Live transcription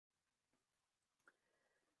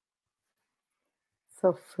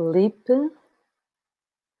So Filipe,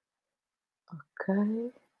 okay.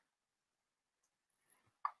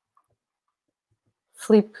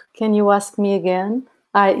 Filipe, can you ask me again?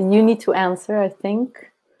 You need to answer, I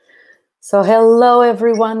think. So hello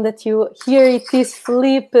everyone that you, here it is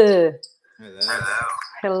Filipe. Hello.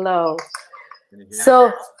 Hello.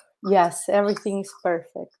 So yes, everything is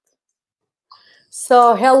perfect.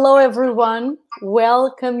 So hello everyone,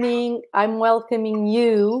 I'm welcoming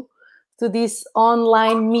you to this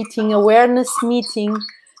online meeting, awareness meeting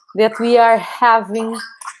that we are having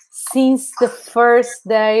since the first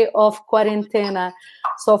day of quarantena.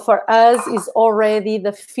 So for us is already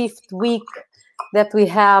the 5th week that we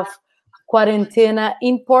have quarantena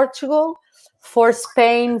in Portugal, for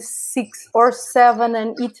Spain 6 or 7,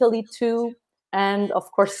 and Italy 2, and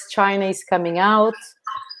of course China is coming out,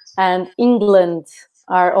 and England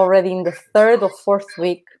are already in the 3rd or 4th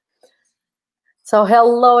week. So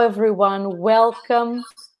hello everyone, welcome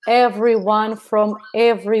everyone from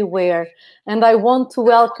everywhere. And I want to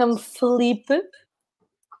welcome Filipe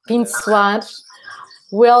Pinto Soares.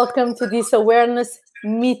 Welcome to these awareness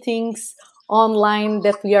meetings online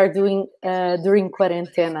that we are doing during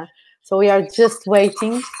quarantena. So we are just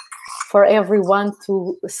waiting for everyone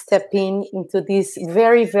to step into this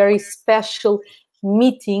very, very special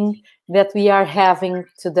meeting that we are having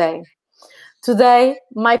today. Today,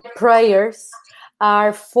 my prayers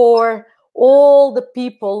are for all the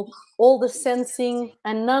people, all the sensing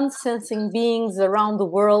and non-sensing beings around the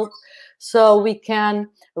world, so we can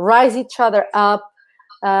rise each other up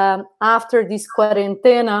after this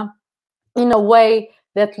quarantena in a way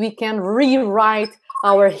that we can rewrite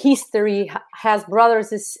our history as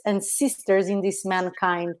brothers and sisters in this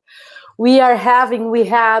mankind. We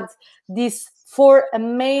had these 4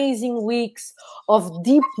 amazing weeks of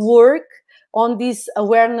deep work on these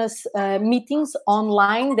awareness meetings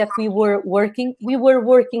online that we were working. We were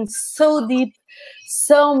working so deep,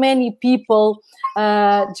 so many people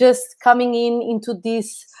just coming into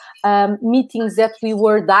these meetings that we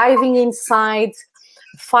were diving inside,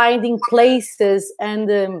 finding places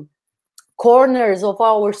and corners of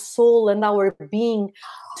our soul and our being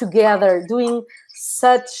together, doing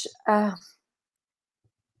such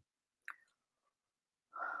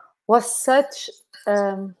was such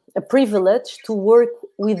a privilege to work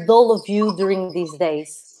with all of you during these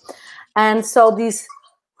days. And so these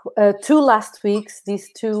 2 last weeks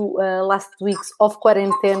of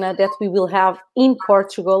quarantena that we will have in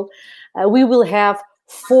Portugal, we will have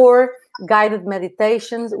 4 guided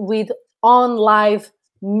meditations with on live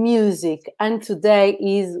music, and today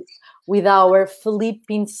is with our Filipe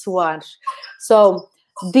Pinto Soares. So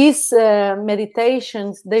these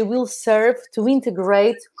meditations, they will serve to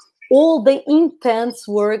integrate all the intense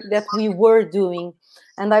work that we were doing.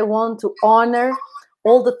 And I want to honor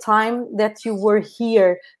all the time that you were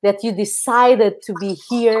here, that you decided to be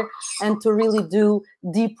here and to really do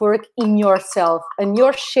deep work in yourself. And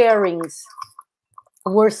your sharings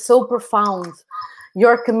were so profound.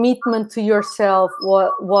 Your commitment to yourself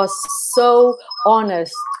was so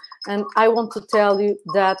honest. And I want to tell you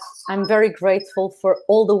that I'm very grateful for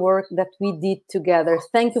all the work that we did together.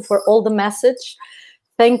 Thank you for all the message.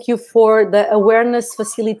 Thank you for the awareness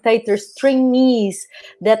facilitators, trainees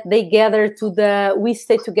that they gather to the We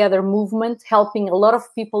Stay Together movement, helping a lot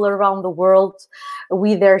of people around the world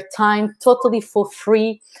with their time, totally for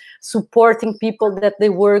free, supporting people that they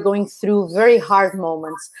were going through very hard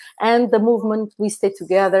moments. And the movement We Stay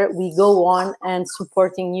Together, we go on and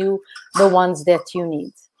supporting you, the ones that you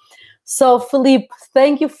need. So Filipe,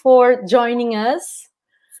 thank you for joining us.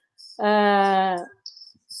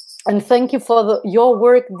 And thank you for your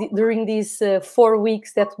work during these 4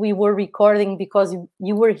 weeks that we were recording, because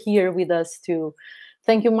you were here with us too.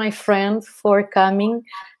 Thank you, my friend, for coming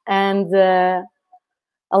and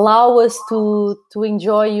allow us to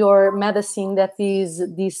enjoy your medicine, that is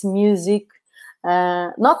this music.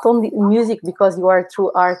 Not only music, because you are a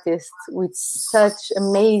true artist with such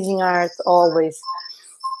amazing art always,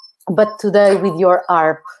 but today with your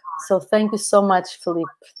harp. So thank you so much, Filipe.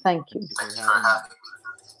 Thank you. Thank you for having me.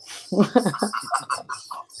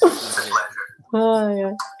 Oh,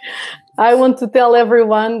 yeah. I want to tell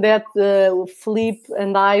everyone that Filipe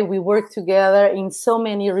and we work together in so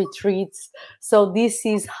many retreats. So this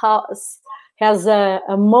is has a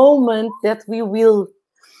moment that we will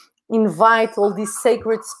invite all this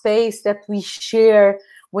sacred space that we share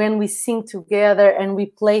when we sing together and we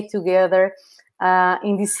play together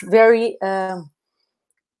in this very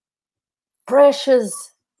precious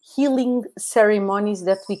healing ceremonies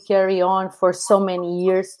that we carry on for so many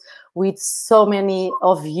years with so many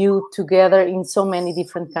of you together in so many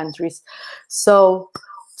different countries. So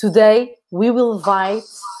Today, we will invite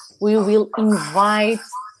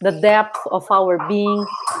the depth of our being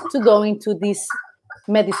to go into this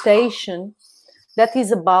meditation that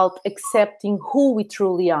is about accepting who we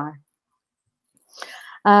truly are.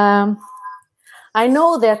 I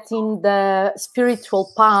know that in the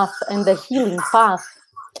spiritual path and the healing path,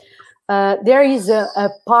 there is a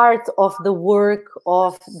part of the work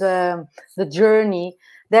of the journey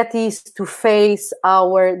that is to face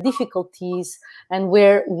our difficulties and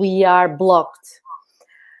where we are blocked.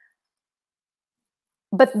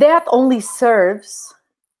 But that only serves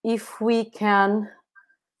if we can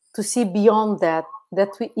to see beyond that,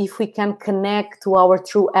 if we can connect to our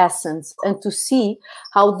true essence and to see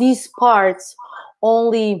how these parts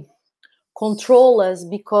only control us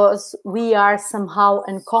because we are somehow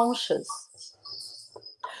unconscious.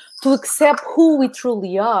 To accept who we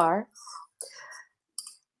truly are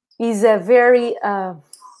is a very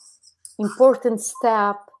important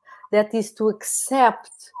step, that is to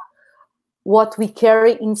accept what we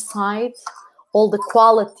carry inside, all the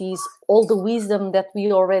qualities, all the wisdom that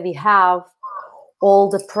we already have, all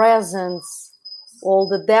the presence, all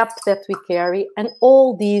the depth that we carry, and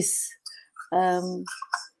all these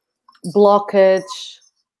blockage,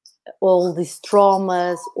 all these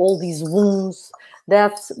traumas, all these wounds,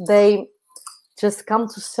 that they just come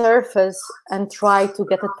to surface and try to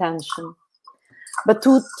get attention. But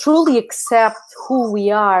to truly accept who we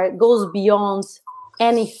are goes beyond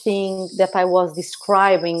anything that I was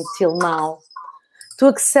describing till now. To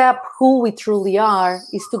accept who we truly are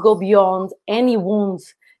is to go beyond any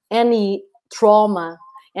wounds, any trauma,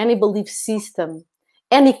 any belief system,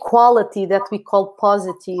 any quality that we call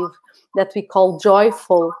positive, that we call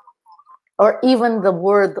joyful, or even the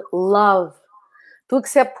word love. To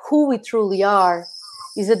accept who we truly are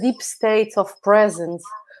is a deep state of presence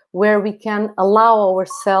where we can allow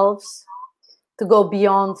ourselves to go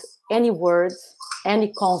beyond any words,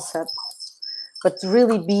 any concept, but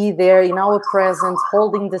really be there in our presence,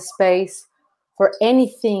 holding the space for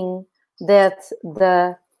anything that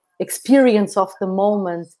the experience of the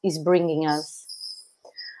moment is bringing us.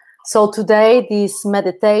 So today, this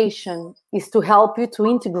meditation is to help you to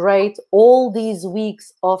integrate all these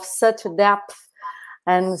weeks of such a depth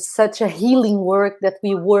and such a healing work that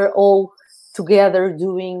we were all together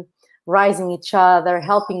doing, rising each other,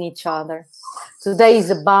 helping each other. Today is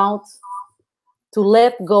about to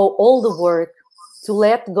let go all the work, to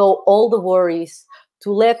let go all the worries,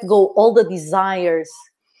 to let go all the desires,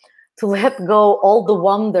 to let go all the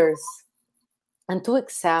wonders, and to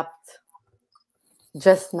accept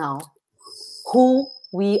just now who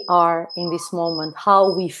we are in this moment,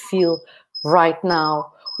 how we feel right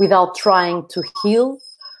now, without trying to heal,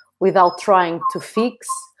 without trying to fix,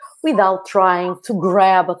 without trying to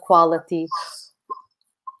grab a quality,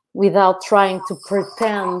 without trying to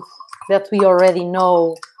pretend that we already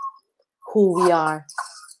know who we are,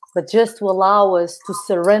 but just to allow us to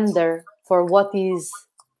surrender for what is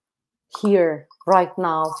here right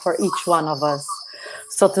now for each one of us.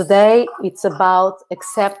 So today it's about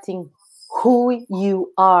accepting who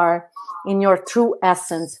you are in your true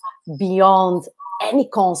essence, beyond any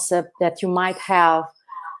concept that you might have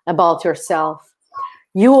about yourself.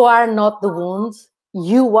 You are not the wounds.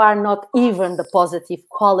 You are not even the positive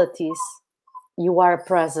qualities. You are a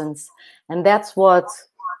presence. And that's what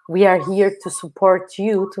we are here to support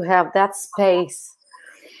you, to have that space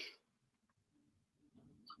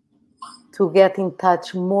to get in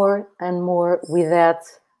touch more and more with that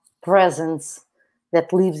presence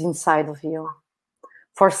that lives inside of you.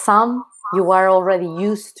 For some, you are already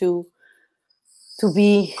used to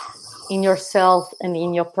be in yourself and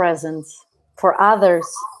in your presence. For others,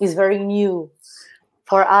 it's very new.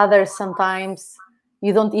 For others, sometimes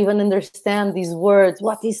you don't even understand these words.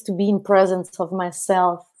 What is to be in presence of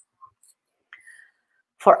myself?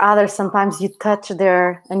 For others, sometimes you touch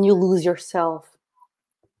there and you lose yourself.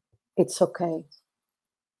 It's okay.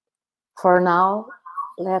 For now,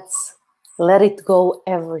 let's let it go,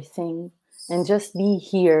 everything, and just be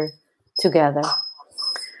here together.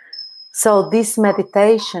 So this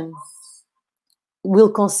meditation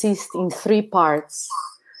will consist in 3 parts.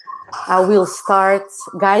 I will start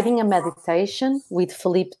guiding a meditation with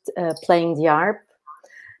Filipe playing the harp.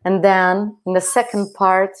 And then in the second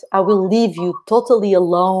part, I will leave you totally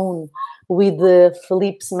alone with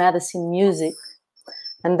Filipe's medicine music.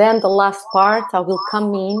 And then the last part, I will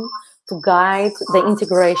come in to guide the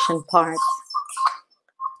integration part.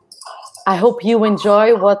 I hope you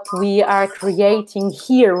enjoy what we are creating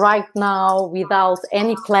here right now without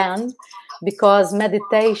any plan, because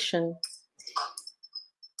meditation,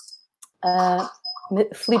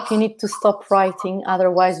 Filipe, you need to stop writing,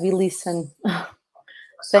 otherwise we listen.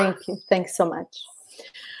 Thank you. Thanks so much.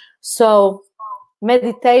 So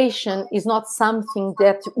meditation is not something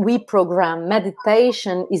that we program.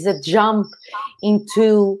 Meditation is a jump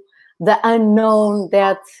into the unknown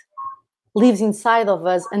that lives inside of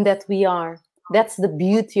us and that we are. That's the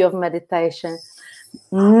beauty of meditation.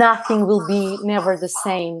 Nothing will be never the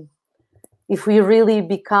same. If we really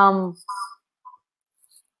become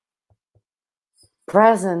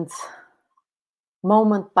present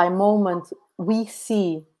moment by moment, we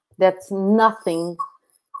see that nothing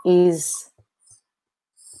is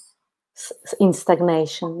in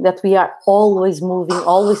stagnation, that we are always moving,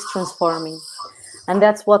 always transforming. And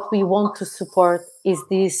that's what we want to support, is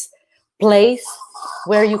this place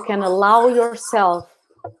where you can allow yourself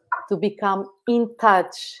to become in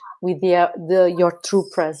touch with your true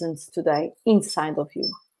presence today inside of you.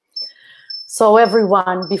 So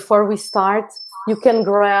everyone, before we start, you can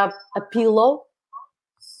grab a pillow,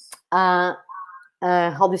 how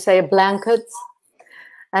do you say, a blanket,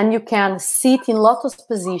 and you can sit in lotus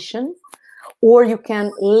position, or you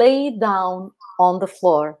can lay down on the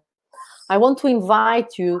floor. I want to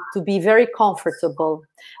invite you to be very comfortable.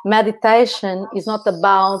 Meditation is not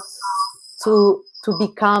about to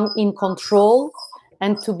become in control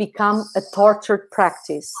and to become a tortured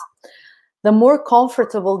practice. The more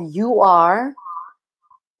comfortable you are,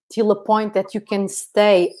 till a point that you can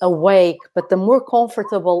stay awake, but the more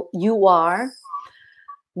comfortable you are,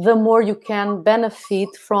 the more you can benefit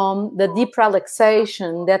from the deep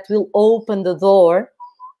relaxation that will open the door.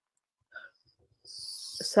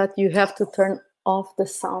 So that you have to turn off the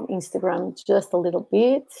sound, Instagram, just a little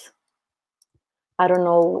bit. I don't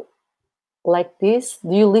know, like this.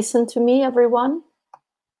 Do you listen to me, everyone?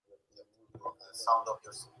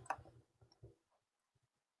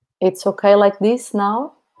 It's okay like this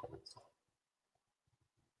now?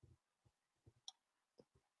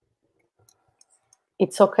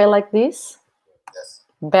 It's okay like this? Yes.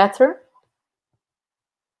 Better?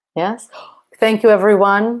 Yes. Thank you,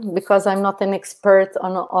 everyone, because I'm not an expert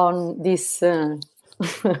on these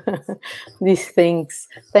these things.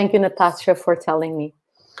 Thank you, Natasha, for telling me.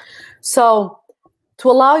 So, to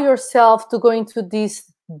allow yourself to go into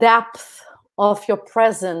this depth of your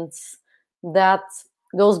presence that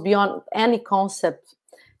goes beyond any concept,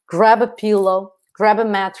 grab a pillow, grab a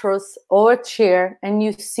mattress or a chair, and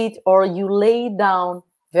you sit or you lay down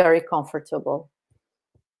very comfortable.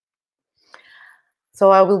 So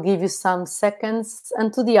I will give you some seconds.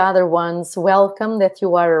 And to the other ones, welcome that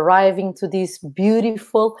you are arriving to this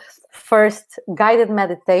beautiful first guided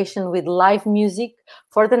meditation with live music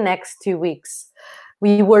for the next 2 weeks.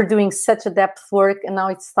 We were doing such a depth work, and now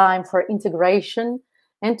it's time for integration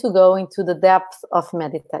and to go into the depth of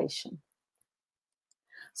meditation.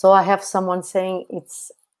 So I have someone saying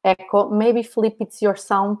it's echo. Maybe, Filipe, it's your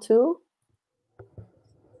sound too?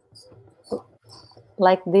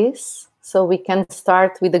 Like this? So we can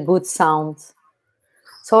start with a good sound.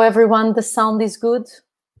 So everyone, the sound is good?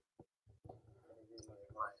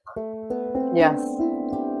 Yes.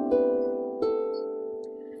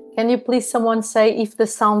 Can you please someone say if the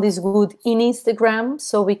sound is good in Instagram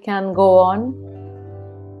so we can go on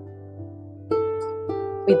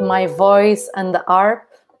with my voice and the harp?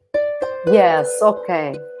 Yes,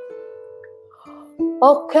 okay.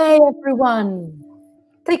 Okay, everyone.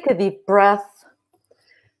 Take a deep breath.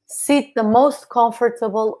 Sit the most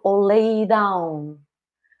comfortable or lay down.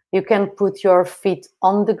 You can put your feet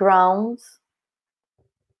on the ground,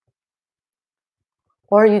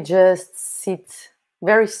 or you just sit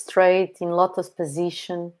very straight in lotus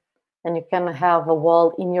position, and you can have a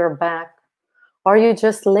wall in your back, or you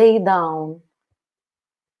just lay down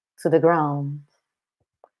to the ground.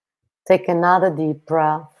 Take another deep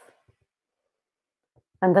breath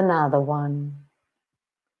and another one.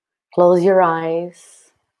 Close your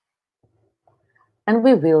eyes, and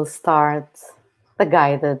we will start the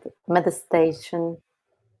guided meditation,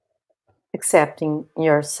 accepting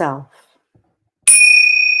yourself.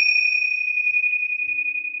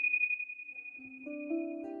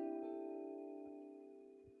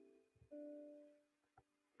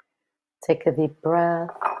 Take a deep breath.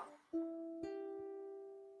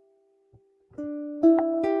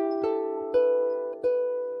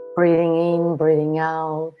 Breathing in, breathing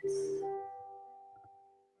out.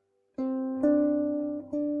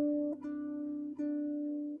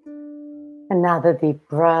 Another deep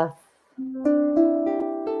breath.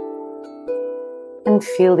 And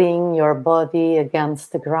feeling your body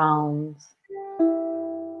against the ground.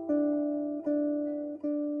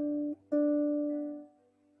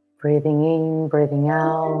 Breathing in, breathing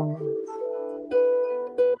out.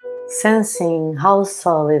 Sensing how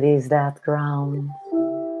solid is that ground.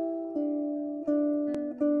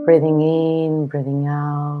 Breathing in, breathing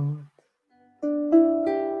out.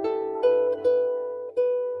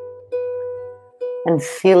 And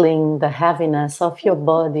feeling the heaviness of your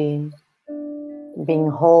body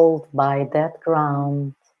being held by that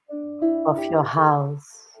ground of your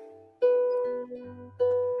house.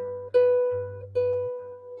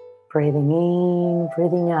 Breathing in,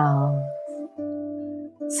 breathing out.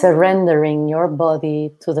 Surrendering your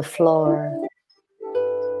body to the floor.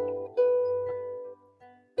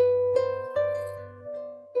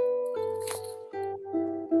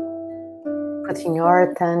 Putting your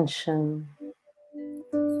attention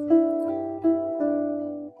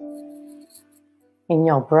in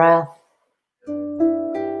your breath,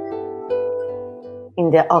 in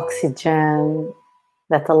the oxygen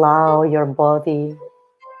that allow your body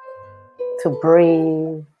to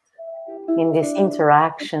breathe in this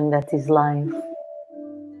interaction that is life.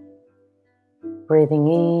 Breathing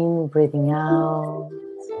in, breathing out.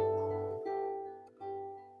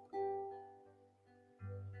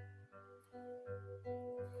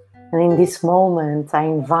 And in this moment, I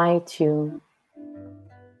invite you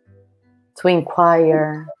to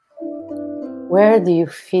inquire, where do you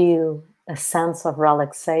feel a sense of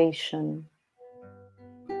relaxation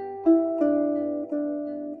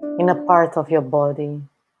in a part of your body?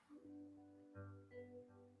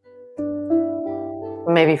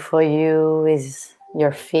 Maybe for you is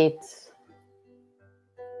your feet,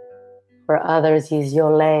 for others is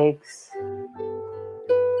your legs,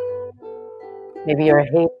 maybe your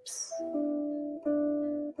hips,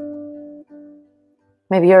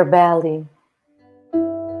 maybe your belly,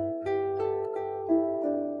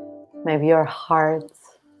 maybe your heart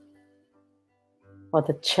or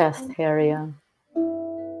the chest area,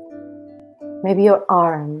 maybe your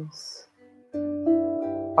arms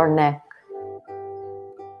or neck,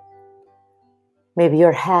 maybe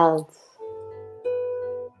your head.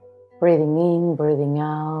 Breathing in, breathing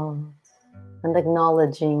out, and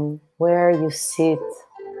acknowledging where you sit,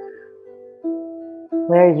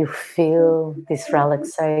 where you feel this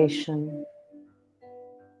relaxation.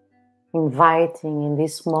 Inviting in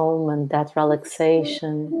this moment that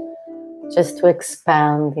relaxation just to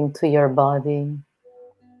expand into your body.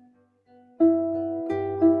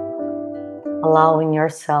 Allowing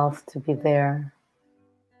yourself to be there.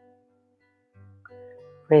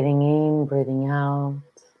 Breathing in, breathing out.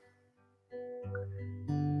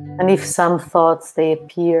 And if some thoughts they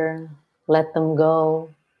appear, let them go.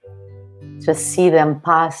 Just see them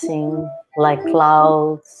passing like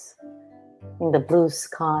clouds in the blue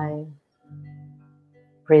sky.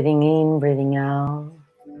 Breathing in, breathing out.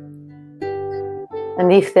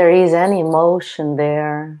 And if there is any emotion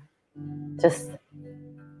there, just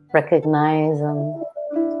recognize them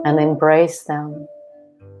and embrace them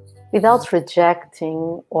without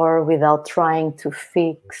rejecting or without trying to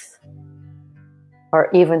fix or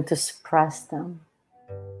even to suppress them.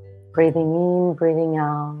 Breathing in, breathing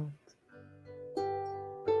out.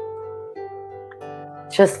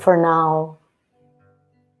 Just for now,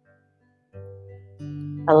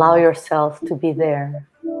 allow yourself to be there,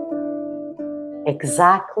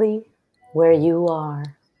 exactly where you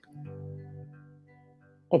are.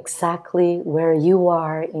 Exactly where you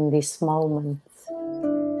are in this moment.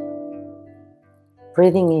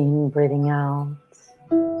 Breathing in, breathing out.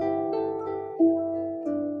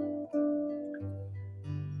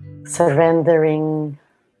 Surrendering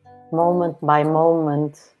moment by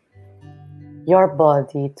moment your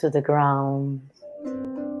body to the ground.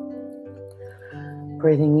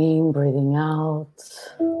 Breathing in, breathing out.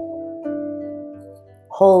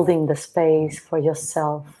 Holding the space for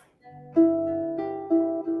yourself.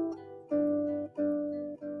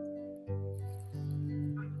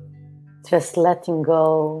 Just letting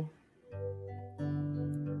go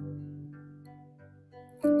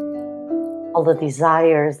all the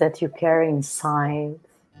desires that you carry inside,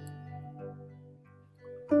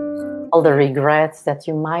 all the regrets that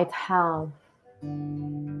you might have,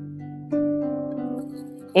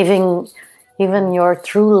 even your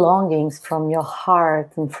true longings from your heart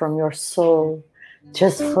and from your soul.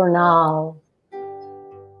 Just for now,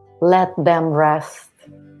 let them rest.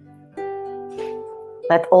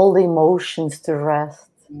 Let all the emotions to rest.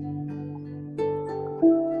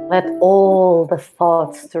 Let all the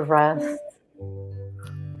thoughts to rest.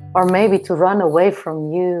 Or maybe to run away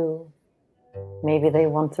from you. Maybe they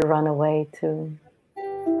want to run away too.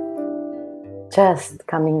 Just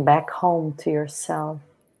coming back home to yourself.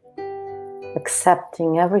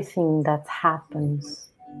 Accepting everything that happens.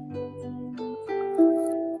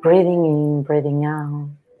 Breathing in, breathing out.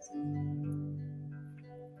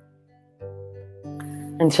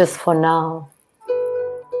 And just for now,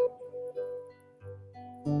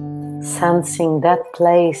 Sensing that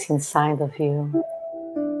place inside of you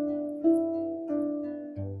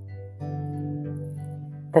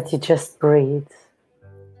that you just breathe,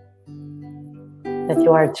 that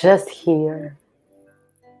you are just here,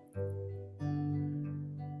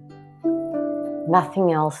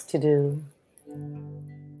 nothing else to do,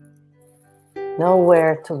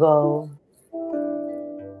 nowhere to go,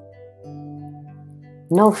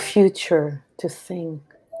 no future to think,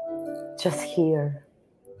 just here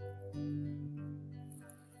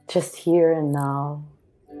and now,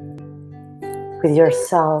 with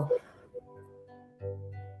yourself.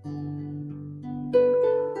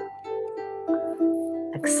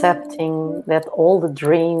 Accepting that all the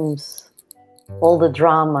dreams, all the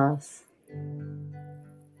dramas,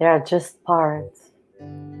 they are just part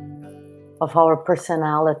of our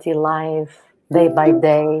personality life day by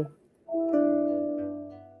day.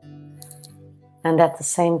 And at the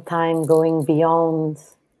same time going beyond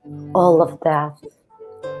all of that.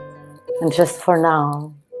 And just for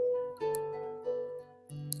now,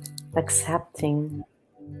 accepting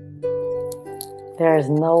there is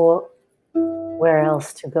nowhere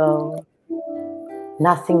else to go,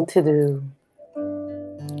 nothing to do,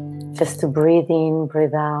 just to breathe in,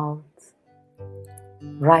 breathe out,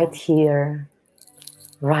 right here,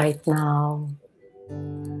 right now.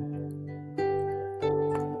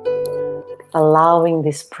 Allowing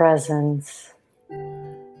this presence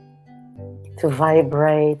to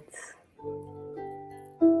vibrate,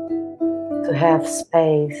 to have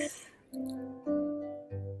space,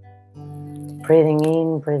 breathing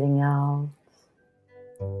in, breathing out.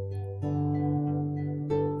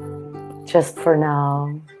 Just for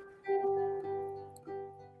now,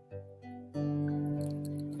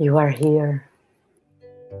 you are here.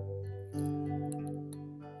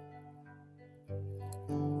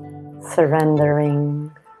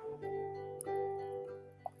 Surrendering,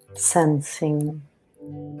 sensing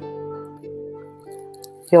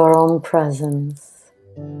your own presence,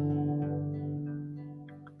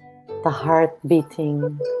 the heart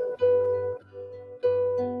beating,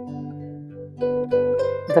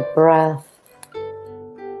 the breath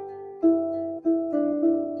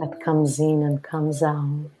that comes in and comes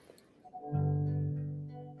out.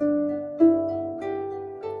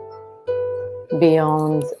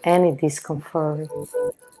 Beyond any discomfort,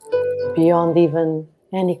 beyond even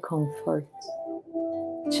any comfort,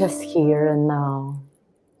 just here and now,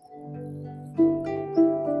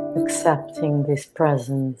 accepting this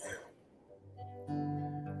presence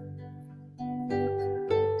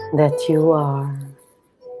that you are,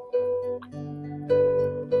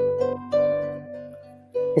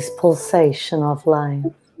 this pulsation of life,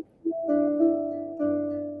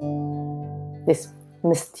 this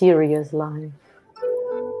mysterious life.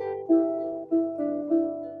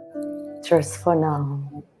 Just for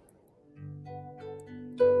now,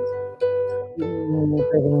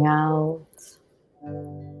 breathing out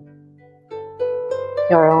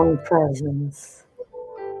your own presence.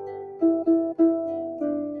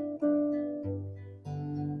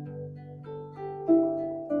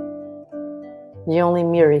 The only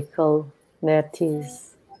miracle that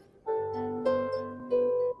is,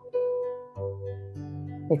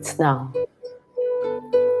 it's now.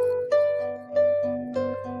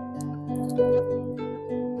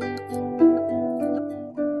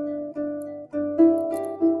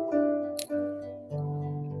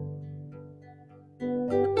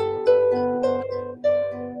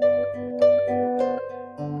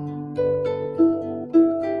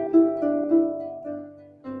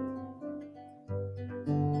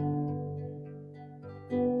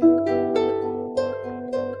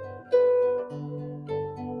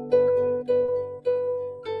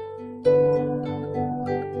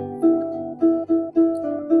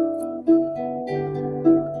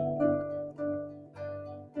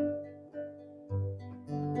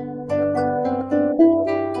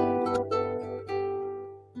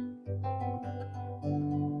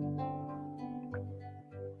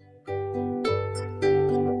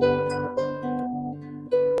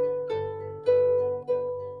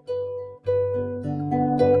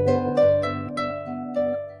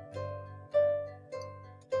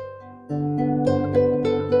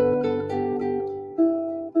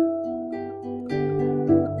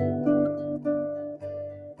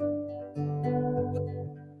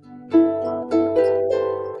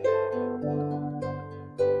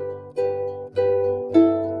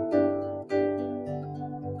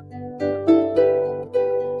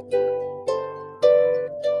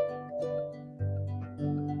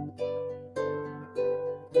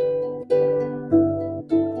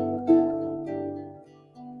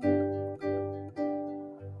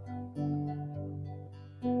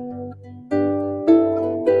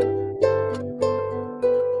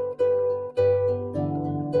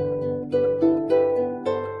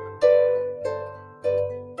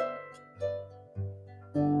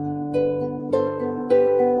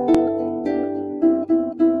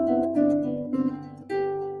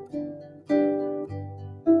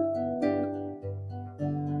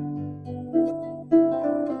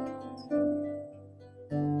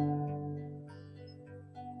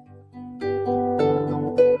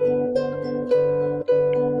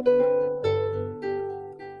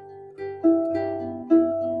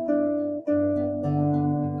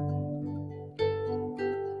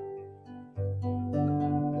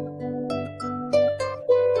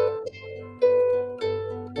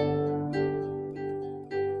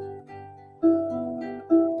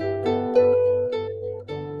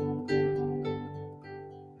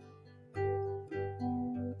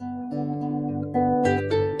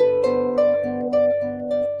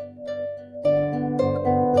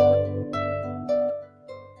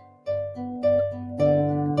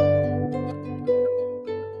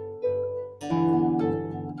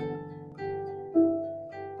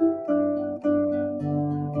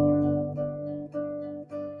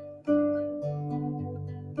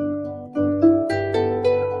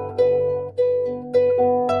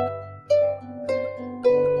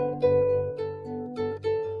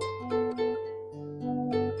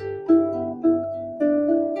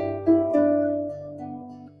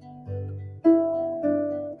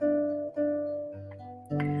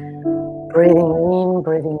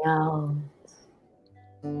 breathing out.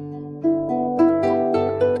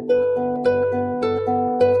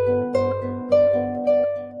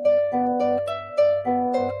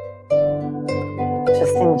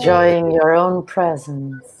 Just enjoying your own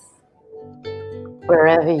presence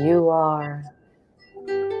wherever you are.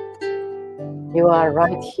 You are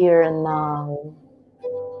right here and now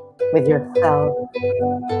with yourself.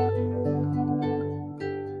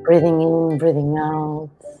 Breathing in, breathing out.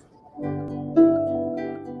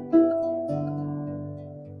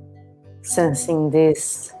 Sensing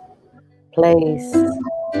this place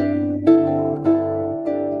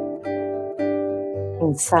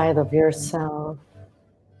inside of yourself.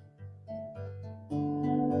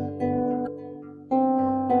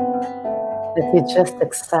 That you just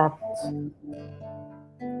accept,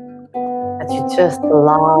 that you just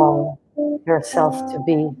allow yourself to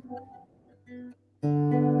be,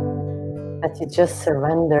 that you just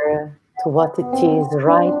surrender to what it is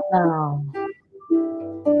right now.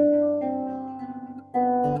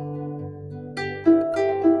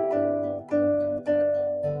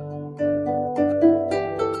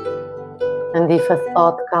 And if a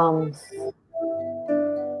thought comes,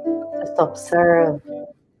 just observe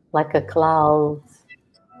like a cloud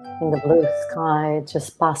in the blue sky,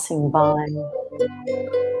 just passing by.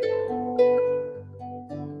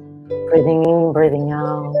 Breathing in, breathing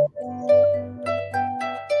out.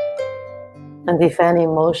 And if any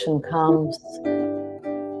emotion comes,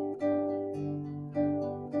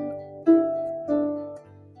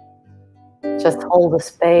 just hold the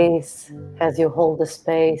space as you hold the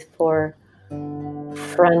space for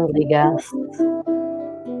friendly guests.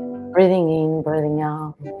 Breathing in, breathing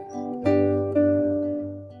out.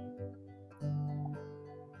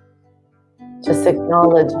 Just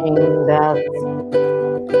acknowledging that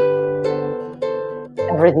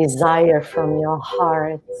every desire from your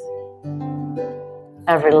heart,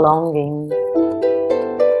 every longing,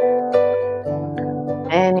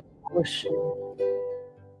 any emotion,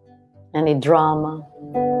 any drama,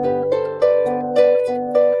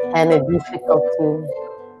 any difficulty,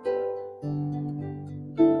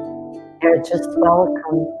 you're just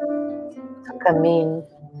welcome to come in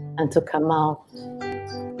and to come out.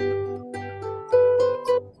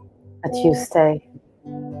 But you stay.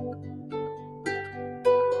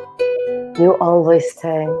 You always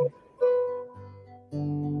stay.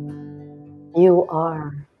 You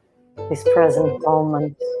are this present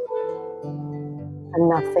moment and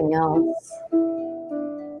nothing else.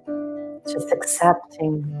 Just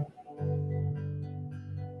accepting.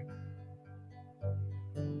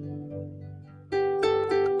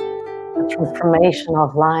 The transformation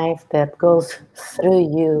of life that goes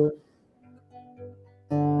through you.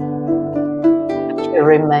 But you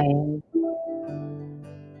remain.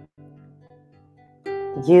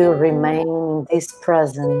 You remain in this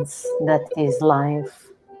presence that is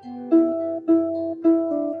life.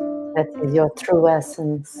 That is your true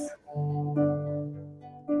essence.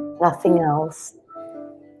 Nothing else.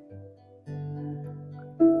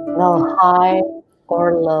 No high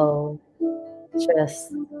or low.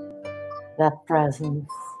 Just that presence.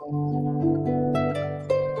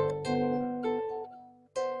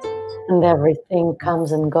 And everything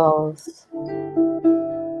comes and goes.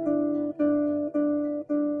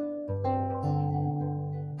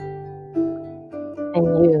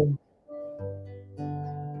 And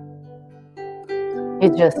you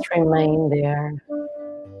just remain there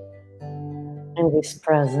in this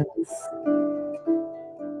presence.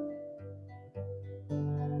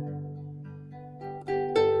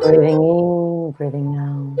 Breathing in, breathing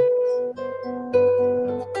out.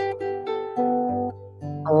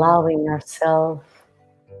 Allowing yourself,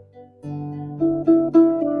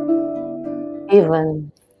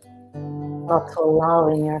 even not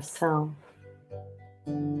allowing yourself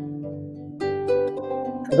to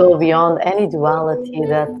go beyond any duality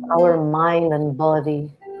that our mind and body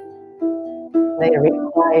may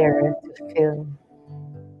require to feel,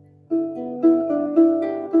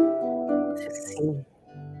 to see,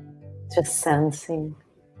 just sensing,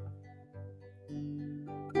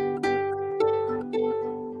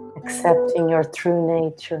 accepting your true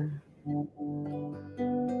nature.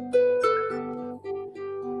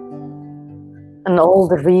 And all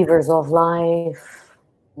the rivers of life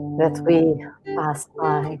that we pass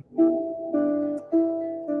by,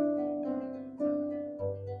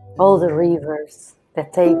 all the rivers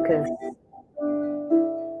that take us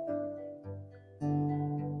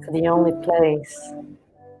to the only place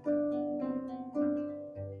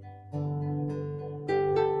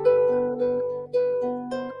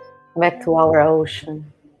back to our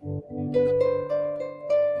ocean,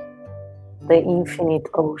 the infinite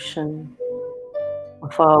ocean of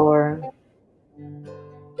of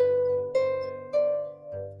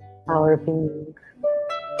our being.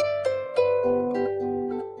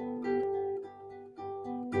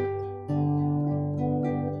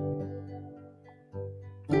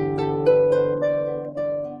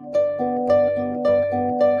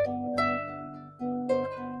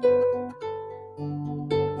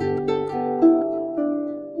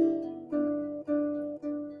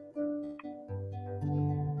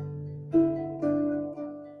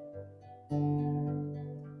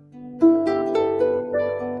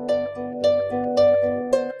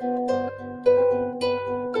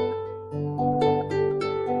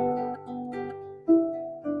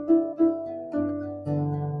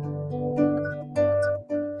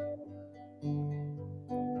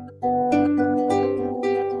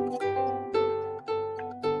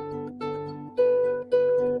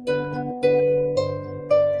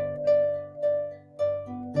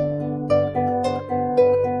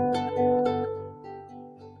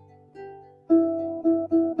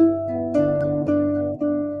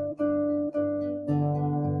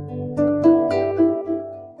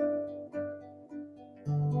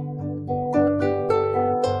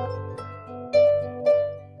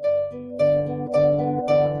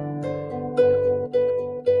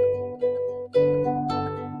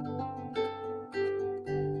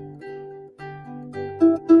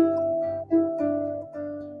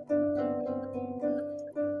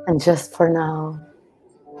 And just for now,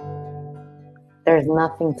 there's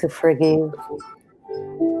nothing to forgive.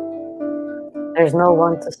 There's no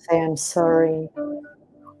one to say I'm sorry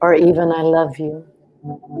or even I love you.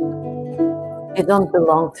 You don't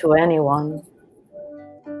belong to anyone.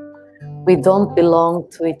 We don't belong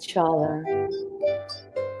to each other.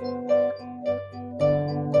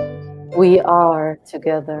 We are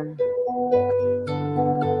together.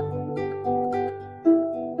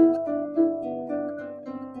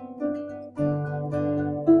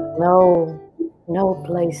 No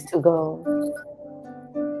place to go.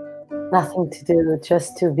 Nothing to do,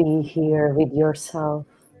 just to be here with yourself.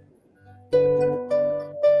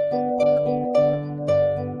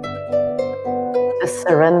 Just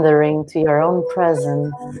surrendering to your own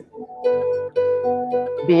presence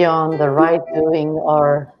beyond the right doing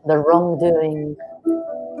or the wrong doing.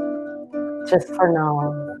 Just for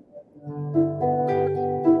now.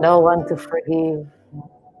 No one to forgive.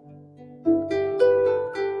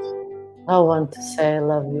 No one to say I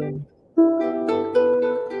love you.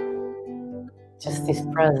 Just this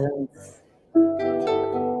presence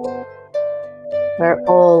where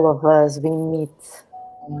all of us we meet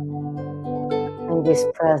in this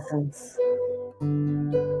presence,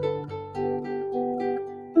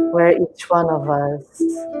 where each one of us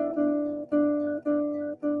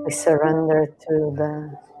we surrender to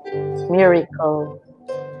the miracle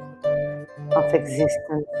of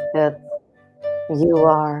existence that you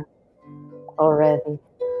are already.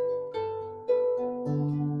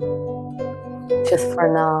 Just for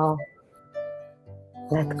now,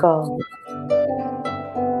 let go.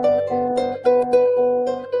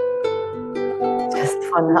 Just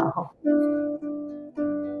for now.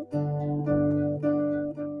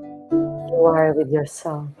 You are with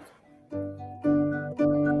yourself.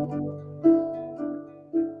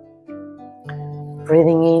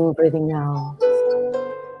 Breathing in, breathing out.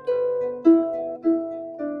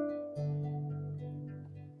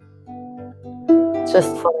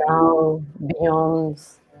 Just for now, beyond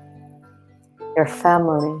your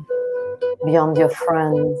family, beyond your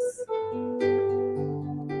friends,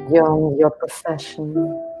 beyond your profession,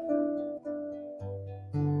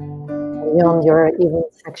 beyond your even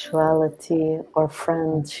sexuality or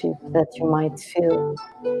friendship that you might feel,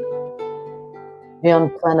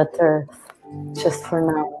 beyond planet Earth, just for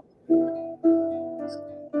now.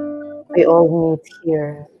 We all meet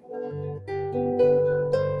here.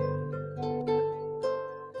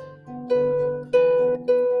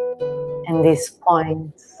 In these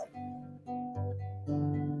points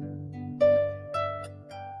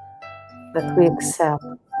that we accept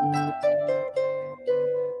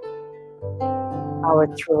our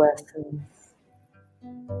true essence.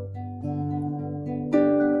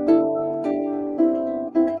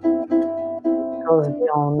 It goes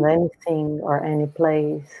beyond anything or any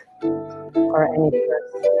place or any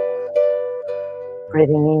person.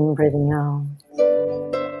 Breathing in, breathing out.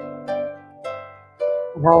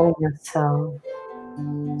 Allowing yourself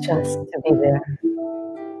just to be there.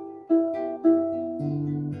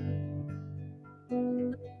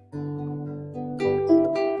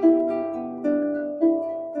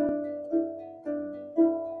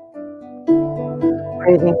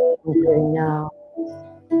 Breathing in, breathing out.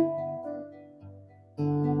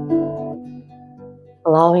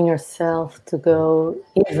 allowing yourself to go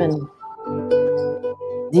even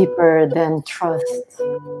deeper than trust.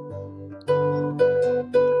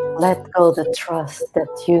 Let go the trust that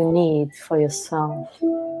you need for yourself.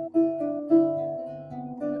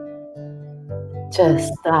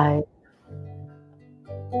 Just dive.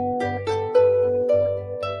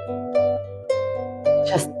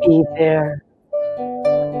 Just be there.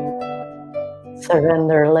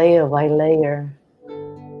 Surrender layer by layer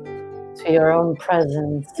to your own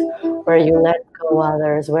presence, where you let go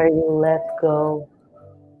others, where you let go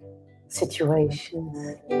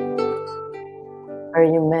situations, where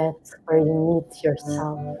you meet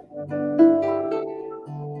yourself.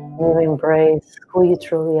 You embrace who you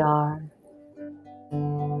truly are,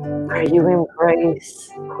 where you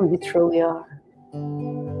embrace who you truly are.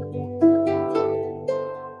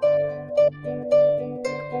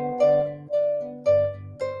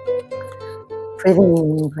 Breathing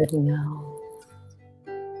in, breathing out.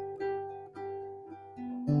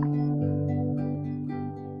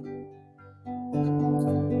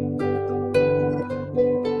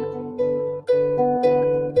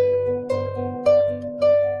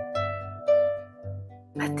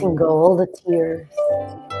 Letting go all the tears,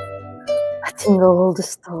 letting go all the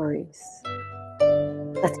stories,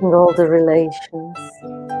 letting go all the relations.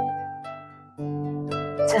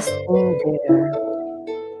 Just being there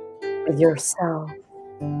with yourself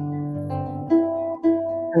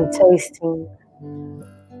and tasting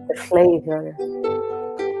the flavor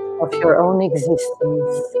of your own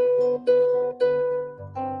existence.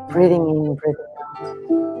 Breathing in, breathing out.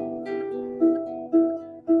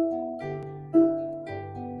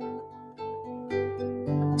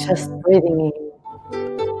 Just breathing in,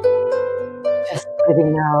 just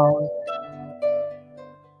breathing out.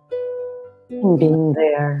 And being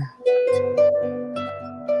there.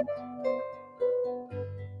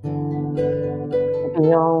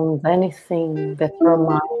 Beyond anything that your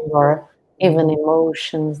mind or even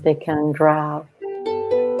emotions they can grab.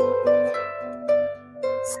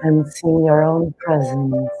 Sensing your own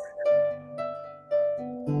presence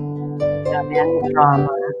beyond any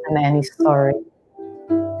drama and any story.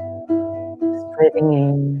 Just breathing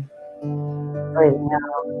in, breathing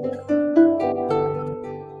out.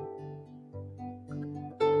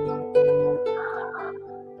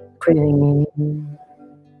 Breathing in,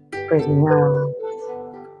 breathing out.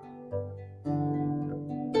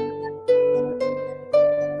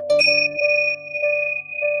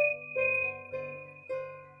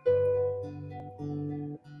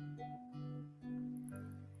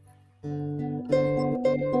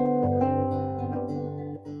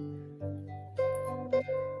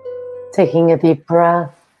 Taking a deep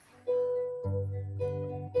breath.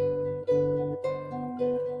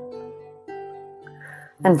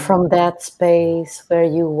 And from that space where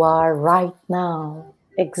you are right now,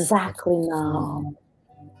 exactly now,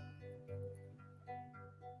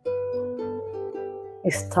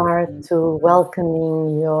 you start to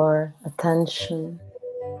welcoming your attention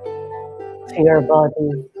to your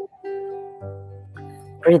body.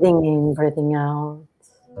 Breathing in, breathing out.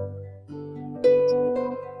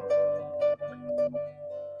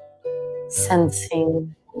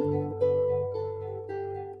 Sensing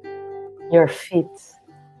your feet.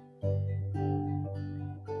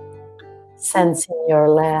 Sensing your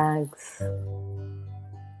legs.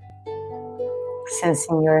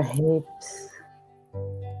 Sensing your hips.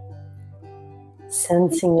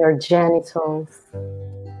 Sensing your genitals.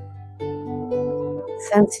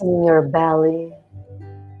 Sensing your belly.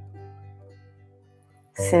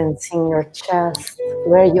 Sensing your chest,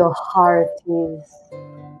 where your heart is.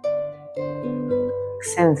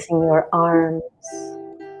 Sensing your arms.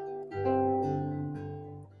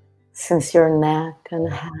 Sense your neck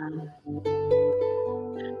and head.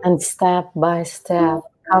 And step by step,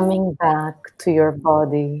 coming back to your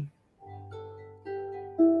body.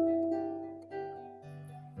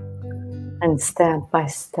 And step by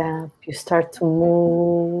step, you start to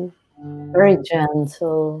move very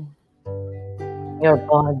gentle your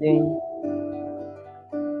body.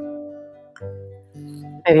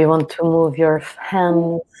 Maybe you want to move your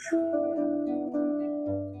hands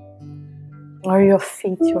or your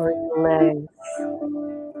feet or your legs.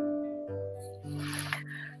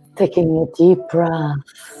 Taking a deep breath.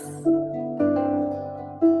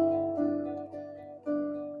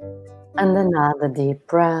 And another deep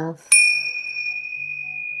breath.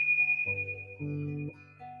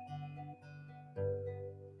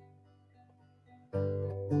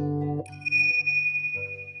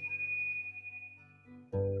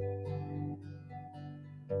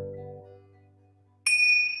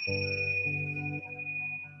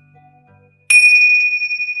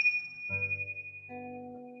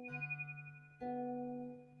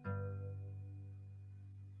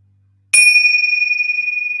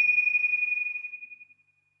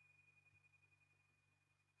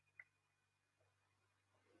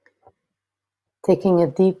 Taking a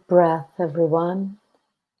deep breath, everyone.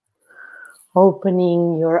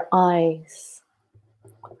 Opening your eyes.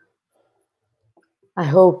 I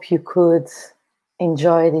hope you could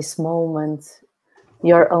enjoy this moment,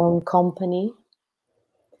 your own company,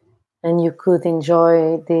 and you could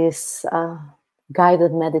enjoy this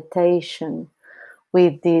guided meditation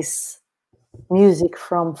with this music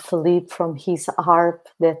from Filipe, from his harp,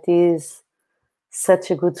 that is such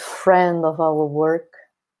a good friend of our work.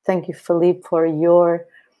 Thank you, Filipe, for your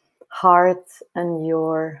heart and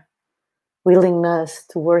your willingness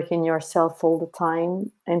to work in yourself all the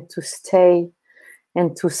time and to stay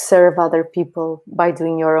and to serve other people by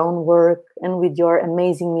doing your own work and with your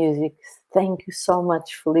amazing music. Thank you so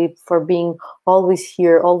much, Filipe, for being always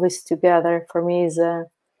here, always together. For me, is a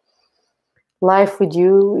life with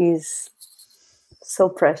you is so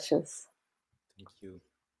precious. Thank you.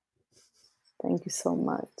 Thank you so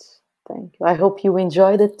much. Thank you. I hope you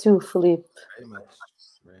enjoyed it too, Filipe. Very much.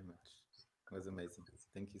 Very much. It was amazing.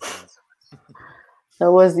 Thank you so much.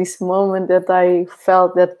 There was this moment that I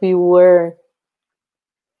felt that we were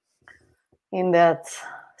in that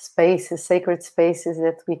spaces, sacred spaces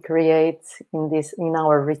that we create in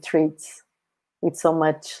our retreats, with so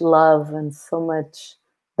much love and so much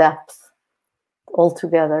depth all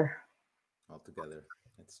together. All together.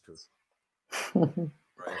 It's true.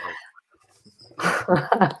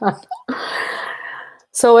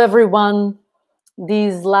 So everyone,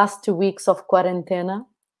 these last 2 weeks of quarantena,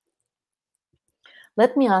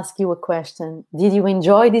 let me ask you a question. Did you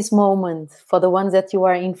enjoy this moment? For the ones that you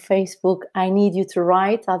are in Facebook, I need you to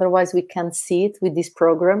write, otherwise we can't see it with this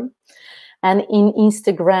program. And in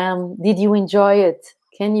Instagram, did you enjoy it?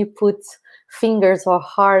 Can you put fingers or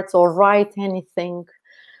hearts or write anything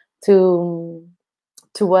to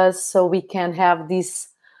us so we can have this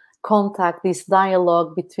contact, this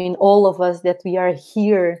dialogue between all of us, that we are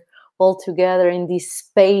here all together in this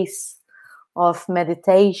space of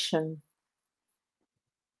meditation.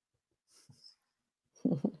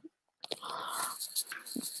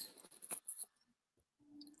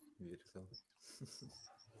 Beautiful.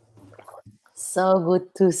 So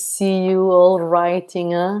good to see you all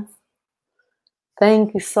writing, huh?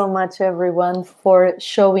 Thank you so much, everyone, for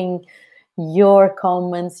showing your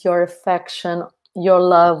comments, your affection, your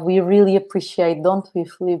love. We really appreciate, don't we,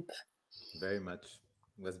 Filipe? Very much.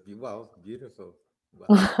 It was wow, beautiful.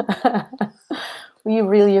 Wow. We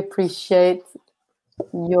really appreciate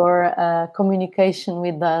your communication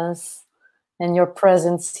with us and your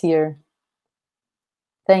presence here.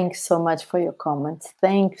 Thanks so much for your comments.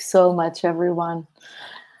 Thanks so much, everyone.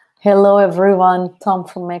 Hello, everyone. Tom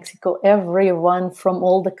from Mexico. Everyone from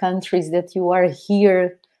all the countries that you are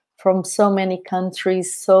here, from so many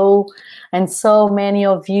countries, so many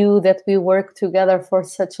of you that we work together for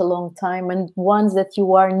such a long time, and ones that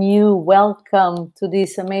you are new. Welcome to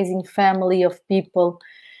this amazing family of people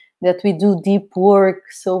that we do deep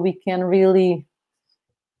work so we can really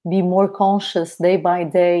be more conscious day by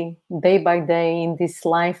day in this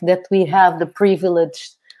life that we have the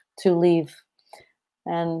privilege to live,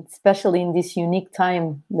 and especially in this unique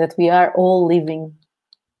time that we are all living.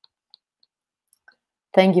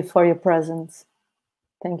 Thank you for your presence.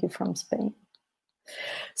 Thank you from Spain.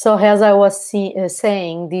 So as I was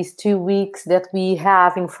saying, these 2 weeks that we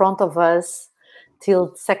have in front of us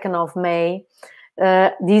till 2nd of May,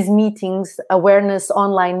 these meetings, awareness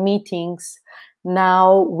online meetings,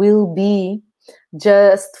 now will be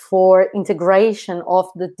just for integration of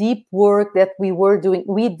the deep work that we were doing.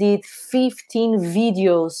 We did 15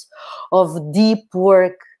 videos of deep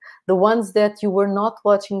work. The ones that you were not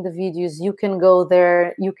watching the videos, you can go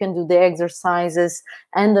there, you can do the exercises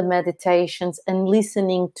and the meditations and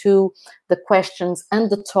listening to the questions and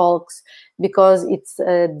the talks, because it's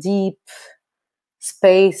a deep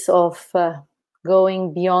space of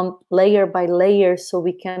going beyond layer by layer, so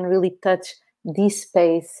we can really touch this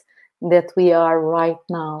space that we are right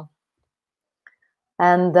now.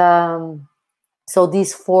 And so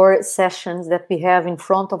these 4 sessions that we have in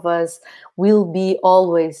front of us will be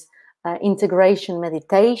always integration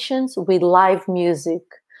meditations with live music.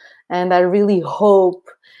 And I really hope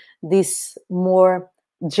this more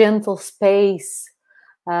gentle space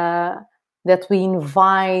that we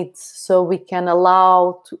invite, so we can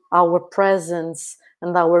allow our presence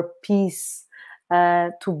and our peace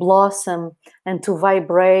to blossom and to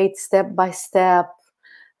vibrate step by step,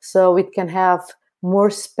 so it can have more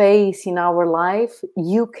space in our life.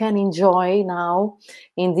 You can enjoy now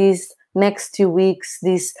in these next 2 weeks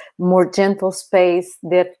this more gentle space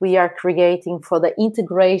that we are creating for the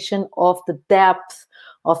integration of the depth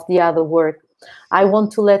of the other work. I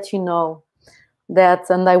want to let you know that,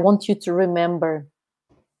 and I want you to remember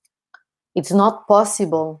It's not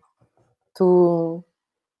possible to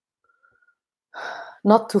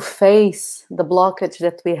not to face the blockage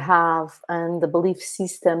that we have and the belief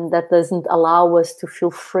system that doesn't allow us to feel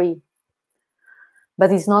free.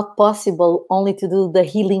 But it's not possible only to do the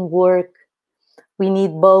healing work. We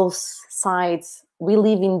need both sides. We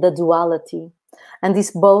live in the duality. And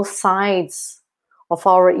these both sides of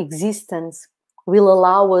our existence will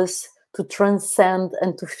allow us to transcend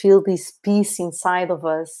and to feel this peace inside of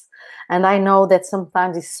us. And I know that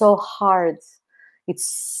sometimes it's so hard. It's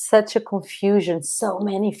such a confusion, so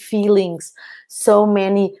many feelings, so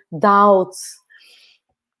many doubts.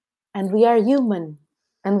 And we are human,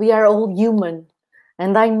 and we are all human.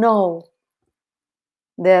 And I know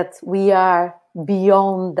that we are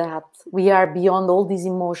beyond that. We are beyond all these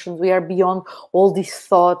emotions. We are beyond all these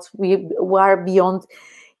thoughts. We are beyond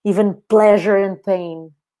even pleasure and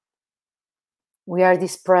pain. We are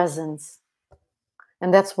this presence.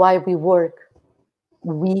 And that's why we work.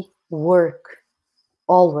 We work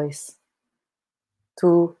always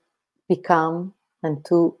to become and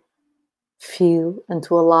to feel and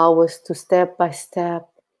to allow us to step by step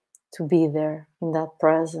to be there in that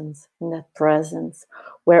presence,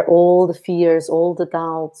 where all the fears, all the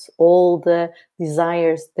doubts, all the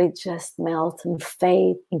desires, they just melt and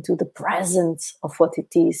fade into the presence of what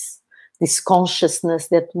it is, this consciousness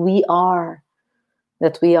that we are.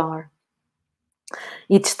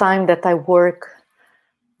 Each time that I work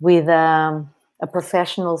with a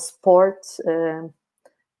professional sport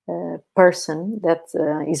person that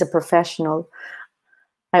is a professional,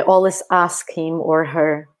 I always ask him or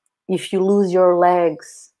her, if you lose your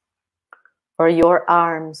legs or your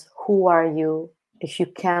arms, who are you if you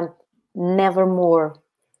can't never more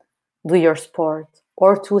do your sport?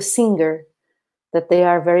 Or to a singer that they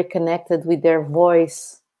are very connected with their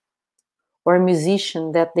voice, or a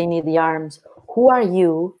musician that they need the arms. Who are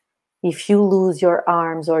you if you lose your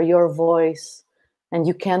arms or your voice and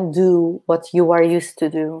you can't do what you are used to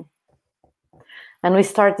do? And we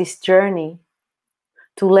start this journey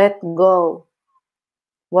to let go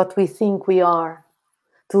what we think we are,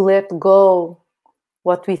 to let go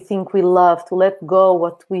what we think we love, to let go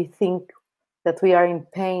what we think that we are in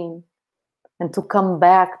pain, and to come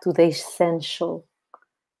back to the essential,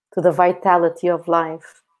 to the vitality of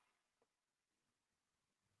life.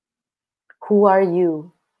 Who are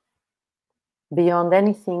you beyond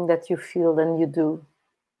anything that you feel and you do?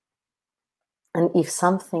 And if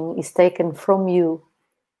something is taken from you,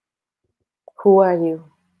 who are you?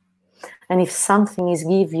 And if something is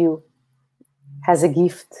given you as a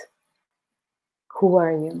gift, who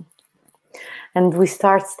are you? And we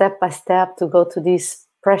start step by step to go to these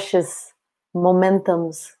precious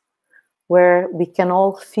momentums where we can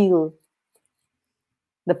all feel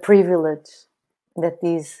the privilege that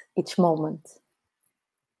is each moment.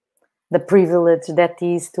 The privilege that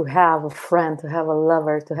is to have a friend, to have a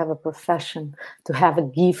lover, to have a profession, to have a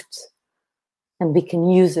gift, and we can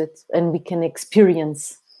use it and we can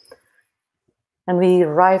experience. And we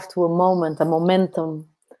arrive to a moment, a momentum,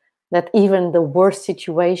 that even the worst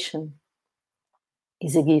situation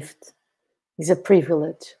is a gift, is a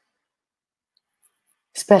privilege.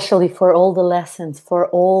 Especially for all the lessons, for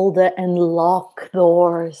all the unlocked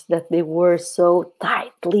doors that they were so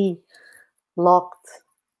tightly locked,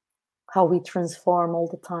 how we transform all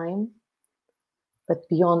the time. But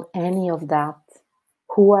beyond any of that,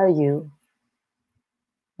 who are you?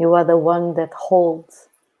 You are the one that holds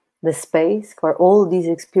the space for all these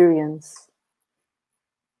experiences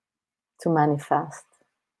to manifest.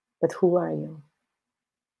 But who are you?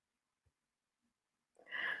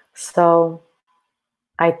 So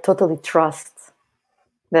I totally trust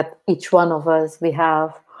that each one of us, we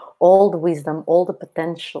have all the wisdom, all the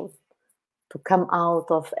potential to come out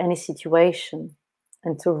of any situation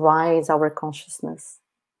and to rise our consciousness.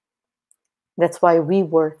 That's why we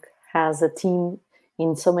work as a team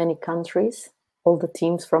in so many countries, all the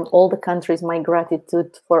teams from all the countries. My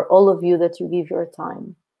gratitude for all of you that you give your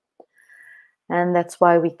time. And that's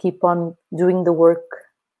why we keep on doing the work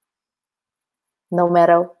no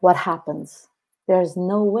matter what happens. There's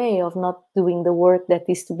no way of not doing the work that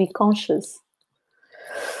is to be conscious.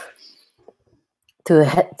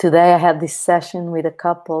 Today I had this session with a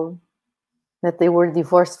couple that they were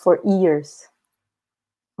divorced for years.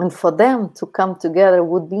 And for them to come together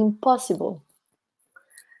would be impossible.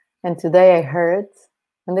 And today I heard,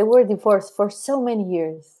 and they were divorced for so many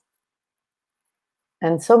years.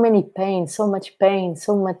 And so many pain, so much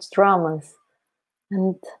dramas.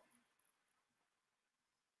 And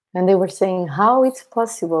they were saying how it's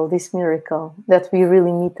possible, this miracle, that we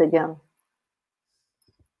really meet again.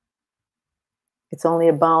 It's only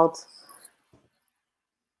about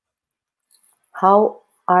How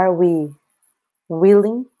are we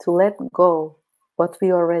willing to let go what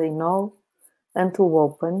we already know and to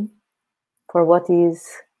open for what is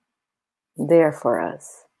there for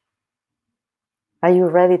us? Are you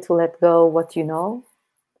ready to let go what you know?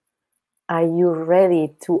 Are you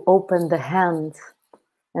ready to open the hand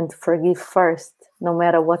and to forgive first, no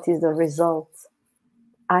matter what is the result?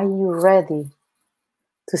 Are you ready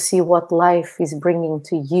to see what life is bringing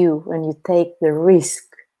to you when you take the risk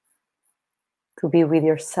to be with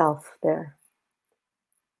yourself there?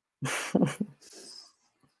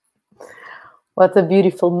 What a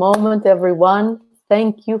beautiful moment, everyone.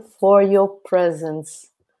 Thank you for your presence.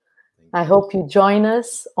 I hope you join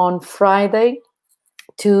us on Friday,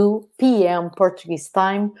 2 p.m. Portuguese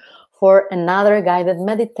time, for another guided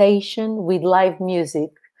meditation with live music.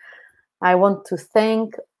 I want to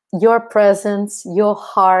thank your presence, your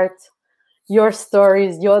heart, your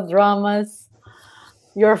stories, your dramas,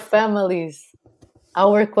 your families,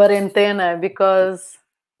 our quarentena, because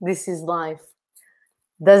this is life.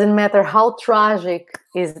 Doesn't matter how tragic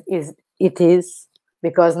it is,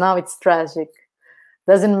 because now it's tragic.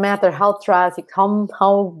 Doesn't matter how tragic,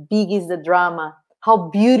 how big is the drama, how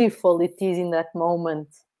beautiful it is in that moment.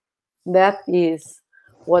 That is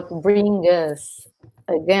what brings us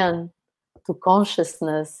again to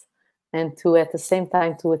consciousness and to, at the same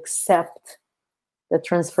time, to accept the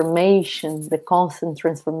transformation, the constant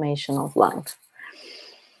transformation of life.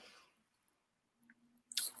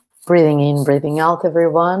 Breathing in, breathing out,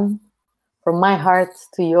 everyone. From my heart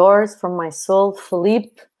to yours, from my soul,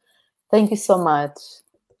 Filipe, thank you so much.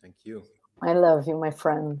 Thank you. I love you, my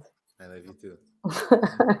friend. I love you too.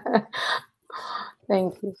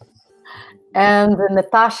 Thank you. And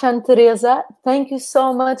Natasha and Teresa, thank you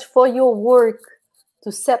so much for your work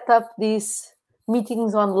to set up these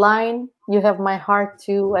meetings online. You have my heart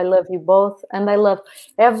too. I love you both. And I love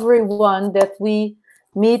everyone that we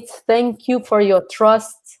meet. Thank you for your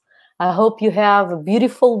trust. I hope you have a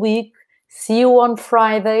beautiful week. See you on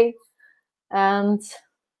Friday. And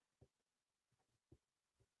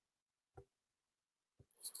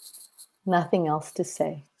nothing else to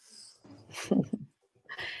say.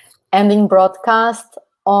 Ending broadcast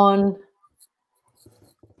on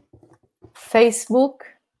Facebook.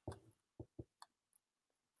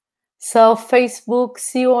 So Facebook,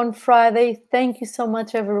 see you on Friday. Thank you so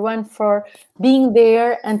much, everyone, for being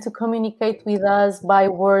there and to communicate with us by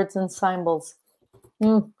words and symbols.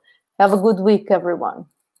 Have a good week, everyone.